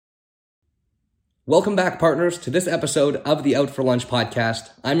Welcome back, partners, to this episode of the Out for Lunch podcast.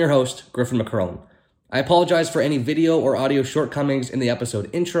 I'm your host, Griffin McCurlin. I apologize for any video or audio shortcomings in the episode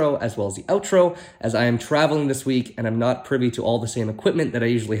intro as well as the outro, as I am traveling this week and I'm not privy to all the same equipment that I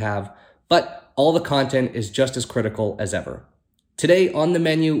usually have, but all the content is just as critical as ever. Today on the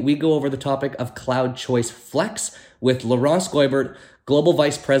menu, we go over the topic of Cloud Choice Flex with Laurence Goibert, Global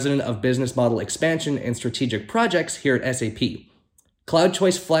Vice President of Business Model Expansion and Strategic Projects here at SAP. Cloud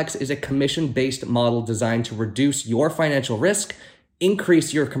Choice Flex is a commission-based model designed to reduce your financial risk,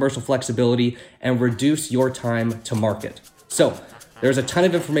 increase your commercial flexibility, and reduce your time to market. So, there's a ton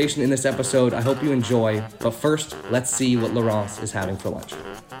of information in this episode. I hope you enjoy. But first, let's see what Laurence is having for lunch.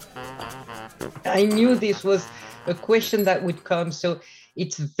 I knew this was a question that would come. So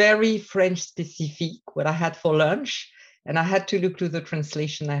it's very French specific, what I had for lunch. And I had to look to the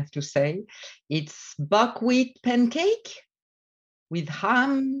translation, I have to say. It's buckwheat pancake with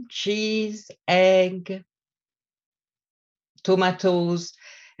ham, cheese, egg, tomatoes,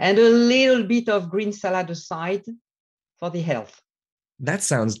 and a little bit of green salad aside for the health. That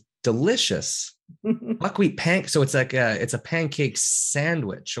sounds delicious. Buckwheat pancake. So it's like it's a pancake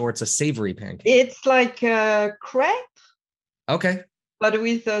sandwich, or it's a savory pancake. It's like a crepe. Okay. But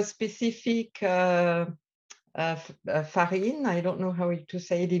with a specific farine. I don't know how to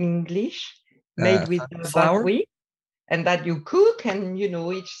say it in English. Made with flour, buckwheat, and that you cook, and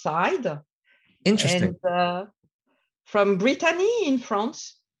each side. Interesting. And from Brittany in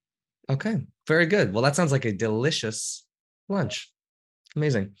France. Okay, very good. Well, that sounds like a delicious lunch.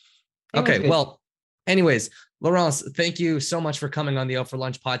 Amazing. Okay, well, anyways, Laurence, thank you so much for coming on the Out for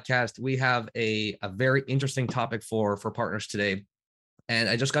Lunch podcast. We have a very interesting topic for partners today. And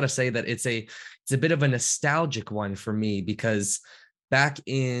I just got to say that it's a bit of a nostalgic one for me, because back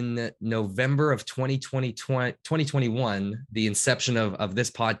in November of 2021, the inception of this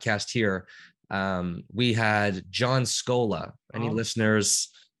podcast here, we had John Scola. Any listeners,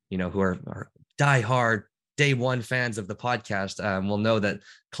 who are diehard day one fans of the podcast will know that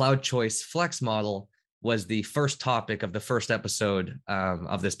Cloud Choice Flex model was the first topic of the first episode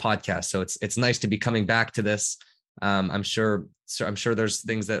of this podcast. So it's nice to be coming back to this. I'm sure there's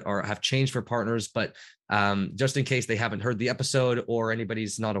things that have changed for partners, but just in case they haven't heard the episode or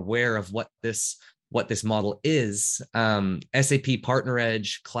anybody's not aware of what this model is, SAP Partner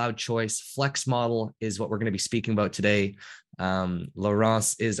Edge Cloud Choice Flex model is what we're going to be speaking about today.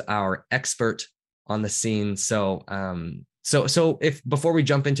 Laurence is our expert on the scene. So if before we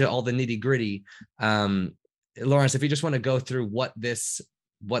jump into all the nitty gritty, Laurence, if you just want to go through what this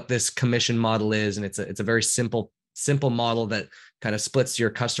commission model is, and it's a very simple model that kind of splits your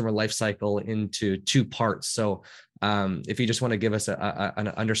customer lifecycle into two parts. So if you just want to give us an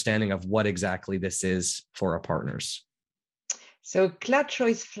understanding of what exactly this is for our partners. So Cloud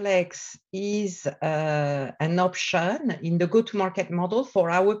Choice Flex is an option in the go-to-market model for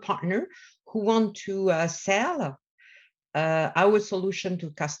our partner who want to sell our solution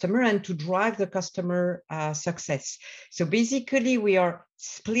to customer and to drive the customer success. So basically, we are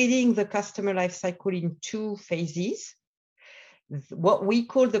splitting the customer lifecycle in two phases. What we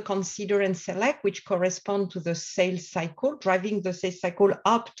call the consider and select, which correspond to the sales cycle, driving the sales cycle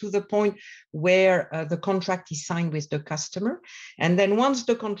up to the point where the contract is signed with the customer. And then once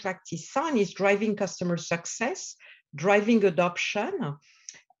the contract is signed, is driving customer success, driving adoption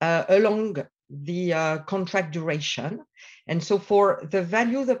along the contract duration. And so for the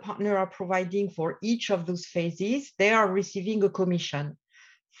value the partner are providing for each of those phases, they are receiving a commission.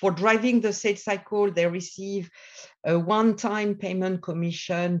 For driving the sales cycle, they receive a one-time payment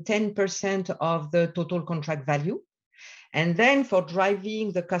commission, 10% of the total contract value. And then for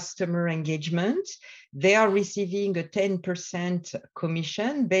driving the customer engagement, they are receiving a 10%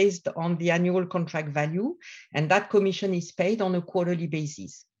 commission based on the annual contract value. And that commission is paid on a quarterly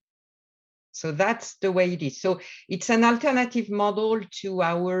basis. So that's the way it is. So it's an alternative model to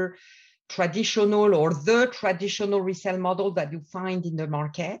our traditional or the traditional resale model that you find in the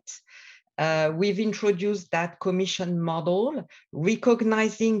market. We've introduced that commission model,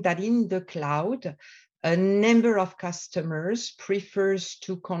 recognizing that in the cloud, a number of customers prefers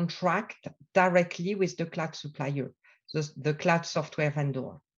to contract directly with the cloud supplier, the cloud software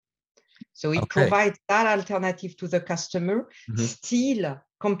vendor. So it provides that alternative to the customer, still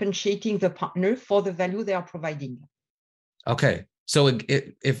compensating the partner for the value they are providing. Okay. So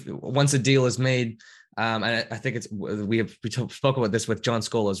if once a deal is made, and I think we spoke about this with John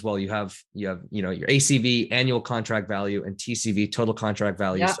Scola as well. You have your ACV, annual contract value, and TCV, total contract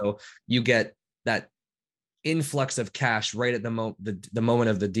value. Yeah. So you get that influx of cash right at the moment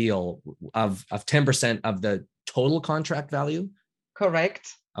of the deal of 10% of the total contract value.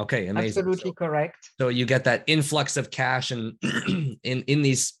 Correct. Okay, amazing. Absolutely correct. So you get that influx of cash, and in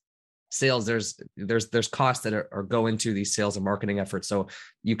these sales, there's costs that are go into these sales and marketing efforts. So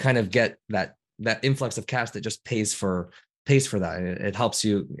you kind of get that influx of cash that just pays for that. It helps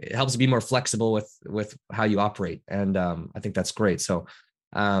you be more flexible with how you operate, and I think that's great. So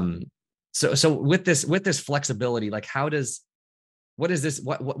so with this flexibility, like what does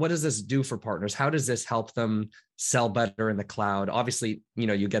this do for partners? How does this help them sell better in the cloud? Obviously,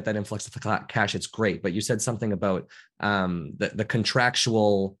 you get that influx of cash. It's great, but you said something about the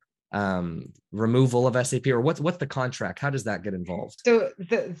contractual removal of SAP, or what's the contract? How does that get involved? So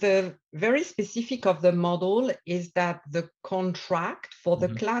the very specific of the model is that the contract for the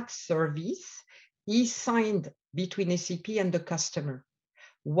cloud service is signed between SAP and the customer.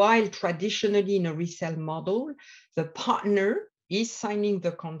 While traditionally in a resale model, the partner is signing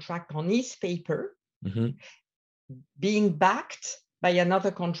the contract on his paper, being backed by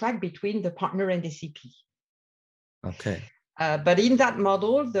another contract between the partner and SAP. Okay. But in that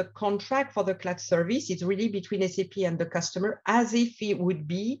model, the contract for the cloud service is really between SAP and the customer, as if it would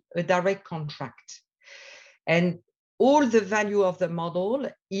be a direct contract. And all the value of the model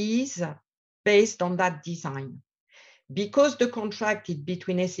is based on that design. Because the contract is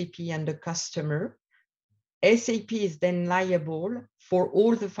between SAP and the customer, SAP is then liable for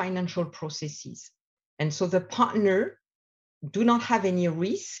all the financial processes. And so the partner do not have any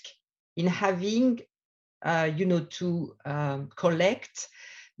risk in having to collect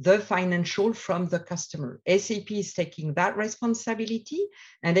the financial from the customer. SAP is taking that responsibility,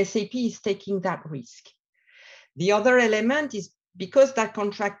 and SAP is taking that risk. The other element is, because that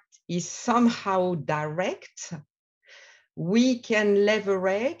contract is somehow direct, we can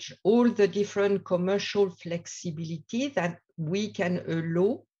leverage all the different commercial flexibility that we can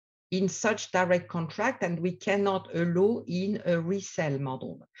allow in such direct contract, and we cannot allow in a resale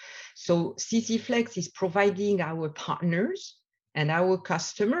model. So CC Flex is providing our partners and our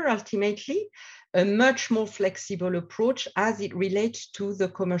customer ultimately a much more flexible approach as it relates to the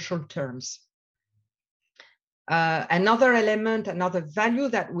commercial terms. Another element, another value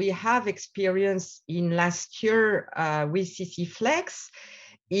that we have experienced in last year with CC Flex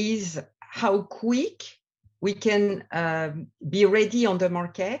is how quick we can be ready on the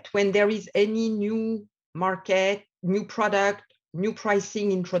market when there is any new market, new product, new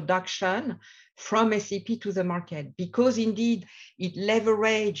pricing introduction from SAP to the market, because indeed it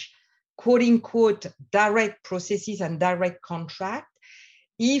leverages quote unquote direct processes and direct contract.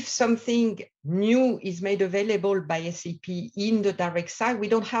 If something new is made available by SAP in the direct side, we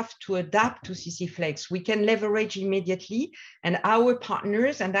don't have to adapt to CC Flex. We can leverage immediately, and our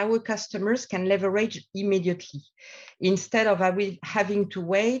partners and our customers can leverage immediately, instead of having to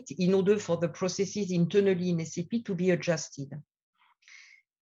wait in order for the processes internally in SAP to be adjusted.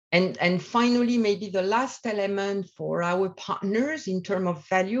 And finally, maybe the last element for our partners in terms of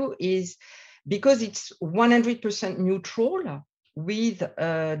value is, because it's 100% neutral with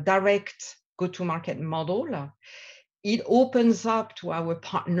a direct go-to-market model, it opens up to our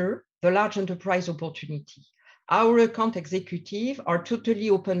partner the large enterprise opportunity. Our account executives are totally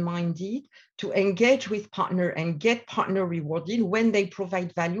open-minded to engage with partner and get partner rewarded when they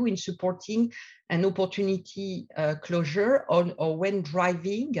provide value in supporting an opportunity closure, or when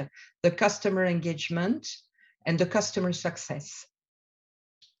driving the customer engagement and the customer success.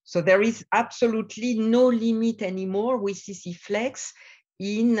 So there is absolutely no limit anymore with CC Flex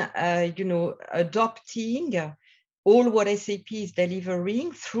in adopting all what SAP is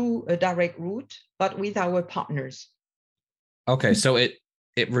delivering through a direct route, but with our partners. Okay, so it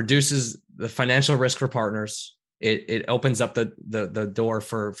reduces the financial risk for partners. It opens up the door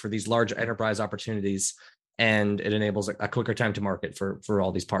for these large enterprise opportunities, and it enables a quicker time to market for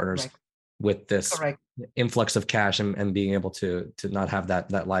all these partners. Correct. With this influx of cash and being able to not have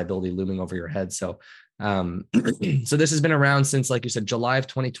that liability looming over your head. So so this has been around since, like you said, July of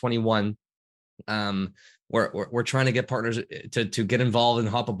 2021. We're trying to get partners to get involved and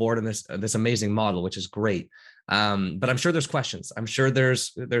hop aboard in this amazing model, which is great. But I'm sure there's questions. I'm sure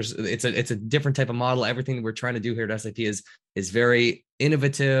it's a different type of model. Everything we're trying to do here at SAP is very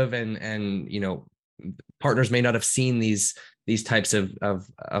innovative, and partners may not have seen these types of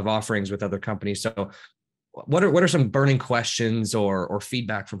offerings with other companies. So what are some burning questions or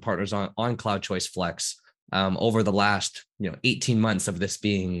feedback from partners on Cloud Choice Flex over the last 18 months of this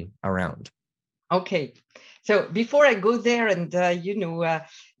being around? Okay, so before I go there and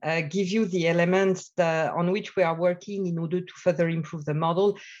give you the elements on which we are working in order to further improve the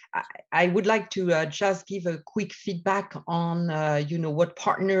model, I would like to just give a quick feedback on what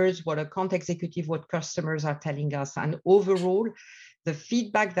partners, what account executive, what customers are telling us. And overall, the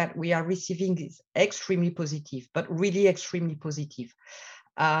feedback that we are receiving is extremely positive, but really extremely positive.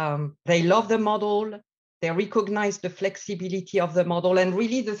 They love the model. They recognize the flexibility of the model, and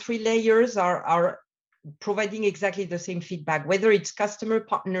really the 3 layers are providing exactly the same feedback, whether it's customer,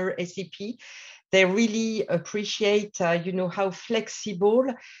 partner, SAP. They really appreciate, how flexible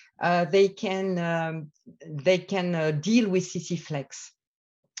they can deal with CC Flex.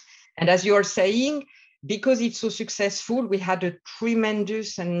 And as you are saying, because it's so successful, we had a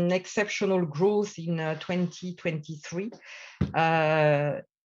tremendous and exceptional growth in 2023.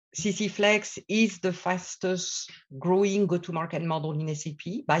 CC Flex is the fastest growing go-to-market model in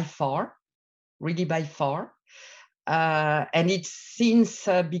SAP by far, really by far. And it's since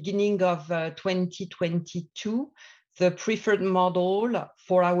beginning of 2022, the preferred model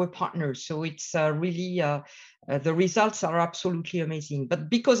for our partners. So it's really, the results are absolutely amazing. But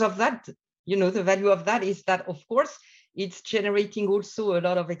because of that, the value of that is that, of course, it's generating also a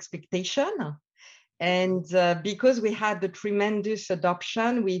lot of expectation. And because we had the tremendous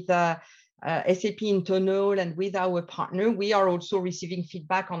adoption with SAP internal and with our partner, we are also receiving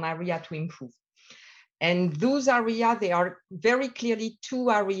feedback on area to improve. And those areas, they are very clearly 2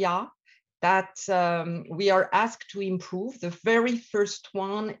 areas that we are asked to improve. The very first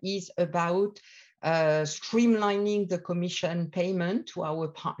one is about streamlining the commission payment to our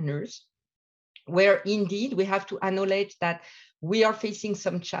partners, where indeed we have to acknowledge that we are facing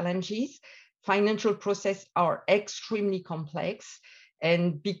some challenges. Financial processes are extremely complex.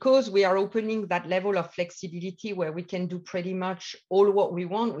 And because we are opening that level of flexibility where we can do pretty much all what we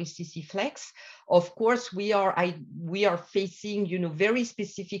want with CC Flex, of course, we are facing, very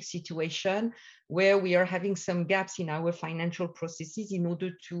specific situation where we are having some gaps in our financial processes in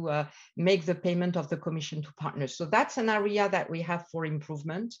order to make the payment of the commission to partners. So that's an area that we have for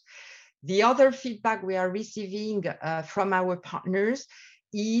improvement. The other feedback we are receiving from our partners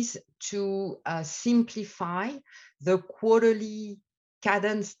is to simplify the quarterly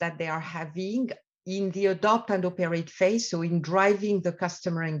cadence that they are having in the adopt and operate phase, so in driving the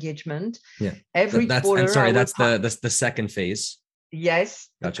customer engagement. Yeah. Every quarter. I'm sorry, that's the second phase. Yes,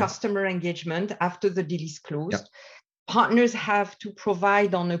 Gotcha. The customer engagement after the deal is closed. Yep. Partners have to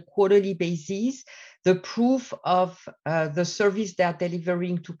provide on a quarterly basis the proof of the service they are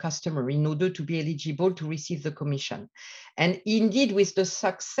delivering to customer in order to be eligible to receive the commission. And indeed, with the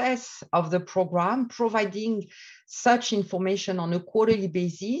success of the program, providing such information on a quarterly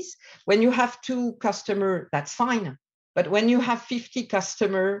basis, when you have 2 customers, that's fine. But when you have 50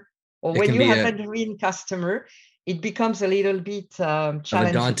 customers, or when you have a dream customer, it becomes a little bit challenging.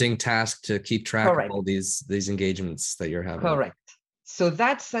 A daunting task to keep track of all these engagements that you're having. Correct. So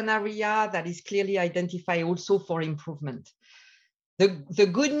that's an area that is clearly identified also for improvement. The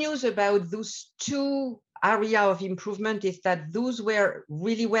good news about those 2 areas of improvement is that those were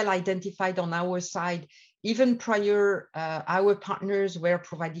really well identified on our side, even prior our partners were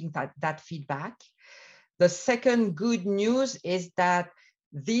providing that feedback. The second good news is that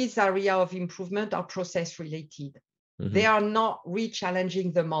these areas of improvement are process related. Mm-hmm. They are not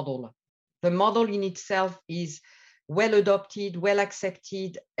re-challenging the model. The model in itself is well adopted, well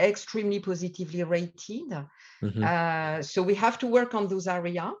accepted, extremely positively rated. Mm-hmm. So we have to work on those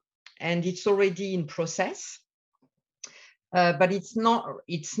areas, and it's already in process. But it's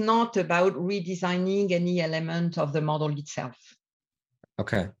not about redesigning any element of the model itself.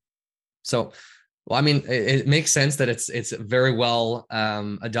 Okay. So, well, I mean, it makes sense that it's very well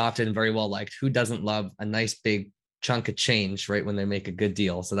adopted and very well liked. Who doesn't love a nice big chunk of change, right, when they make a good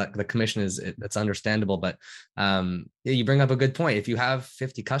deal? So that the commission that's understandable. But you bring up a good point. If you have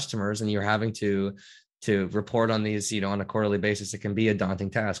 50 customers and you're having to report on these, on a quarterly basis, it can be a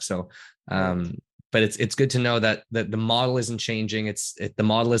daunting task. So, but it's good to know that the model isn't changing. The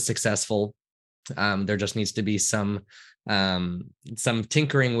model is successful. There just needs to be some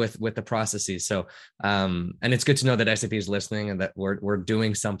tinkering with the processes. So, and it's good to know that SAP is listening and that we're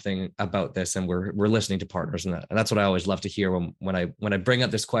doing something about this, and we're listening to partners, and that's what I always love to hear when I bring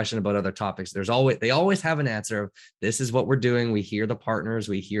up this question about other topics. They always have an answer of, this is what we're doing. We hear the partners,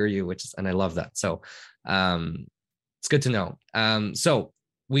 we hear you, and I love that. So, it's good to know. So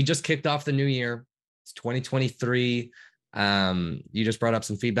we just kicked off the new year. It's 2023. You just brought up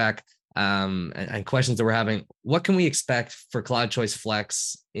some feedback and questions that we're having. What can we expect for Cloud Choice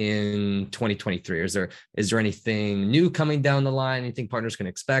Flex in 2023? Is there anything new coming down the line? Anything partners can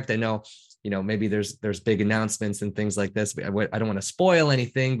expect? I know, maybe there's big announcements and things like this. I don't want to spoil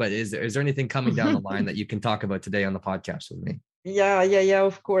anything, but is there anything coming down the line that you can talk about today on the podcast with me? Yeah,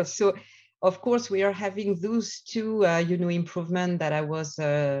 of course. So, of course, we are having those 2, improvements that I was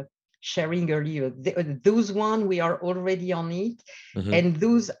sharing earlier. Those one, we are already on it. Mm-hmm. And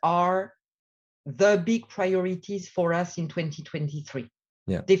those are the big priorities for us in 2023.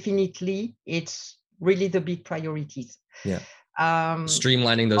 Yeah. Definitely, it's really the big priorities. Yeah.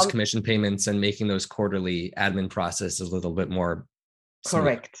 Streamlining those commission payments and making those quarterly admin processes a little bit more smooth.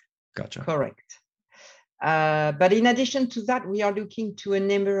 Correct. Gotcha. Correct. But in addition to that, we are looking to a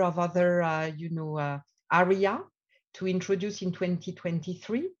number of other, area to introduce in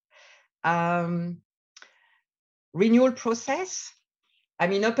 2023. Renewal process. I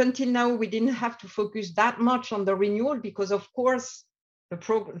mean, up until now, we didn't have to focus that much on the renewal because, of course,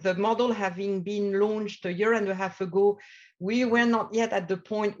 the model having been launched a year and a half ago, we were not yet at the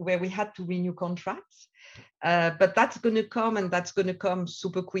point where we had to renew contracts. But that's going to come, and that's going to come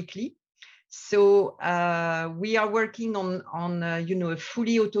super quickly. So we are working on a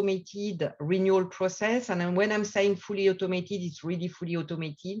fully automated renewal process. And when I'm saying fully automated, it's really fully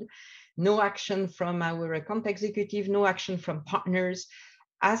automated. No action from our account executive, no action from partners.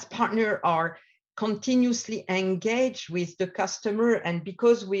 As partners are continuously engaged with the customer, and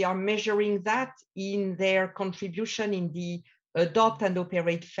because we are measuring that in their contribution in the adopt and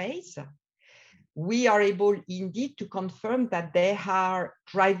operate phase, we are able indeed to confirm that they are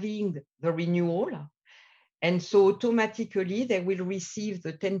driving the renewal. And so automatically they will receive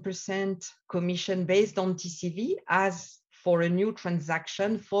the 10% commission based on TCV as for a new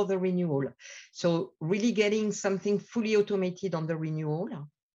transaction for the renewal. So really getting something fully automated on the renewal.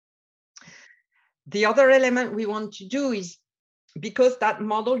 The other element we want to do is, because that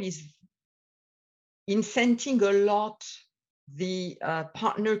model is incenting a lot the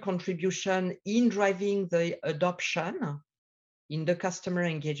partner contribution in driving the adoption in the customer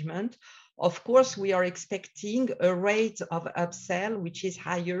engagement, of course, we are expecting a rate of upsell which is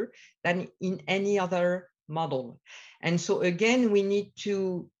higher than in any other model. And so again, we need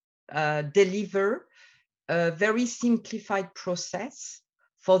to deliver a very simplified process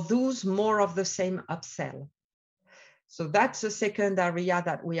for those more of the same upsell. So that's the second area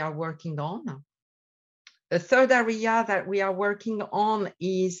that we are working on. A third area that we are working on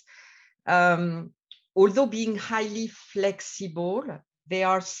is, although being highly flexible, there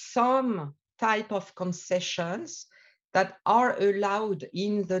are some type of concessions that are allowed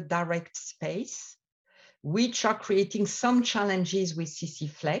in the direct space, which are creating some challenges with CC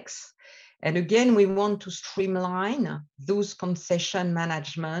Flex. And again, we want to streamline those concession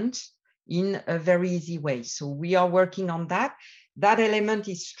management in a very easy way. So we are working on that. That element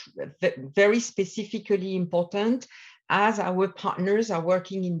is very specifically important as our partners are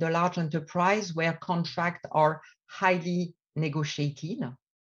working in the large enterprise where contracts are highly negotiated.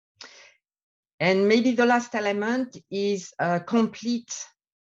 And maybe the last element is complete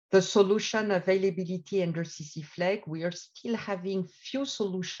the solution availability under CC Flex. We are still having few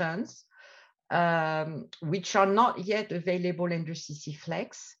solutions which are not yet available under CC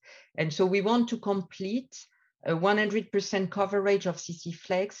Flex. And so we want to complete a 100% coverage of CC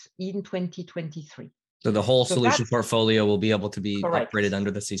Flex in 2023. So the whole solution portfolio will be able to be correct. Upgraded under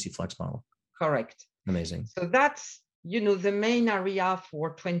the CC Flex model. Correct. Amazing. So that's, the main area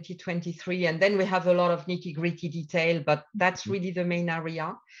for 2023. And then we have a lot of nitty-gritty detail, but that's really the main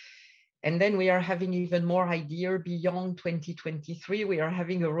area. And then we are having even more idea beyond 2023. We are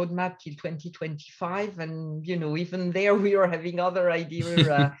having a roadmap till 2025. And, even there we are having other ideas,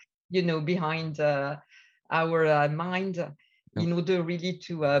 behind our mind in order really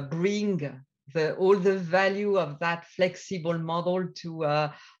to bring all the value of that flexible model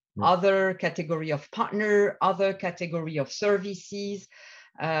to other category of partner, other category of services.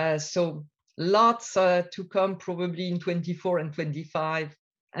 So lots to come probably in 24 and 25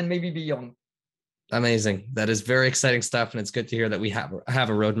 and maybe beyond. Amazing. That is very exciting stuff. And it's good to hear that we have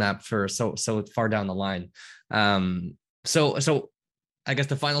a roadmap for so far down the line. So I guess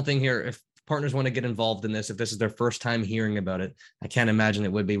the final thing here, if partners want to get involved in this, if this is their first time hearing about it, I can't imagine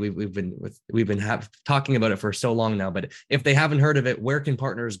it would be. We've been talking about it for so long now, but if they haven't heard of it, where can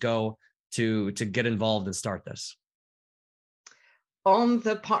partners go to get involved and start this? On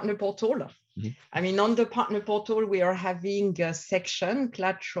the partner portal. Mm-hmm. I mean, on the partner portal, we are having a section,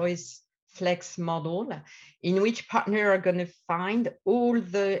 CloudChoice Flex model, in which partners are going to find all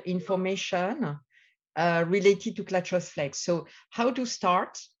the information related to CloudChoice Flex. So how to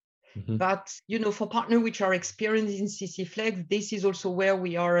start. Mm-hmm. But, for partners which are experienced in CC Flex, this is also where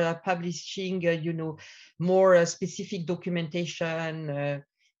we are publishing, more specific documentation,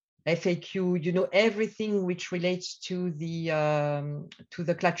 FAQ, everything which relates to the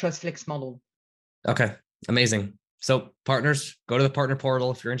CloudChoice Flex model. Okay, amazing. So partners, go to the partner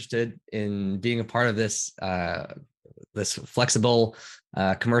portal if you're interested in being a part of this this flexible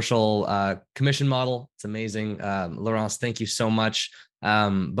commercial commission model. It's amazing. Laurence, thank you so much.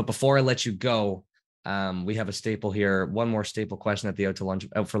 But before I let you go, we have a staple here. One more staple question at the Out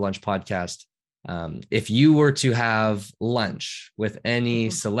for Lunch podcast. If you were to have lunch with any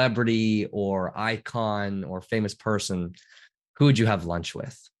celebrity or icon or famous person, who would you have lunch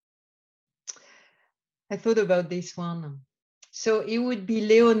with? I thought about this one. So it would be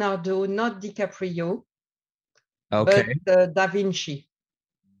Leonardo, not DiCaprio, okay, but Da Vinci.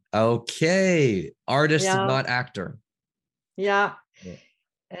 Okay, artist, not actor. Yeah.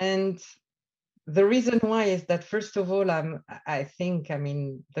 And the reason why is that, first of all, I think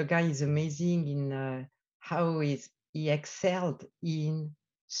the guy is amazing in how he excelled in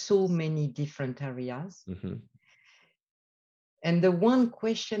so many different areas. Mm-hmm. And the one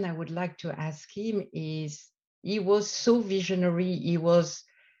question I would like to ask him is, he was so visionary. He was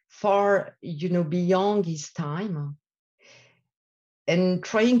far, beyond his time. And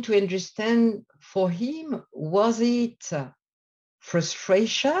trying to understand, for him, was it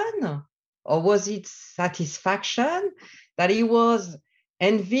frustration or was it satisfaction that he was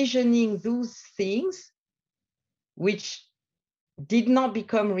envisioning those things which did not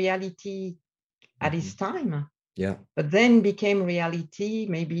become reality at his time? Yeah. But then became reality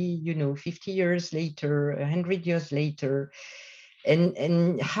maybe, 50 years later, 100 years later.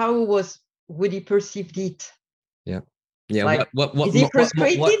 And how would he perceived it? Yeah. Yeah. Like, is he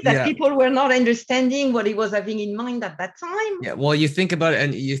frustrated that people were not understanding what he was having in mind at that time? Yeah. Well, you think about it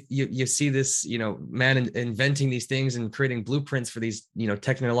and you see this, man inventing these things and creating blueprints for these,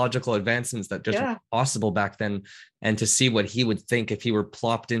 technological advancements that just weren't possible back then. And to see what he would think if he were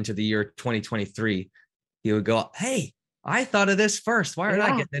plopped into the year 2023, he would go, "Hey, I thought of this first. Why aren't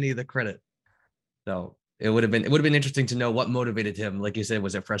I getting any of the credit?" So it would have been interesting to know what motivated him. Like you said,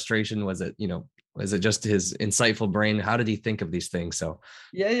 was it frustration? Was it, was it just his insightful brain? How did he think of these things? So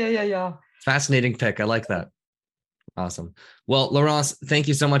yeah. Fascinating pick. I like that. Awesome. Well, Laurence, thank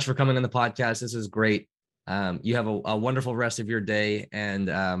you so much for coming on the podcast. This is great. You have a wonderful rest of your day, and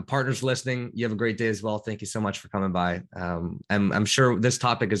partners listening, you have a great day as well. Thank you so much for coming by. I'm sure this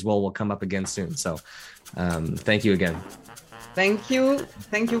topic as well will come up again soon. So thank you again. Thank you.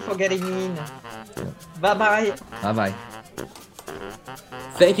 Thank you for getting me in. Bye-bye. Bye-bye.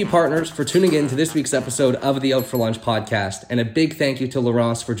 Thank you, partners, for tuning in to this week's episode of the Out for Lunch podcast. And a big thank you to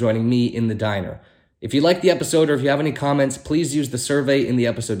Laurence for joining me in the diner. If you liked the episode or if you have any comments, please use the survey in the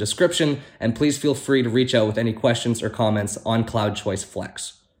episode description, and please feel free to reach out with any questions or comments on Cloud Choice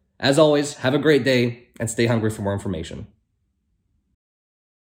Flex. As always, have a great day and stay hungry for more information.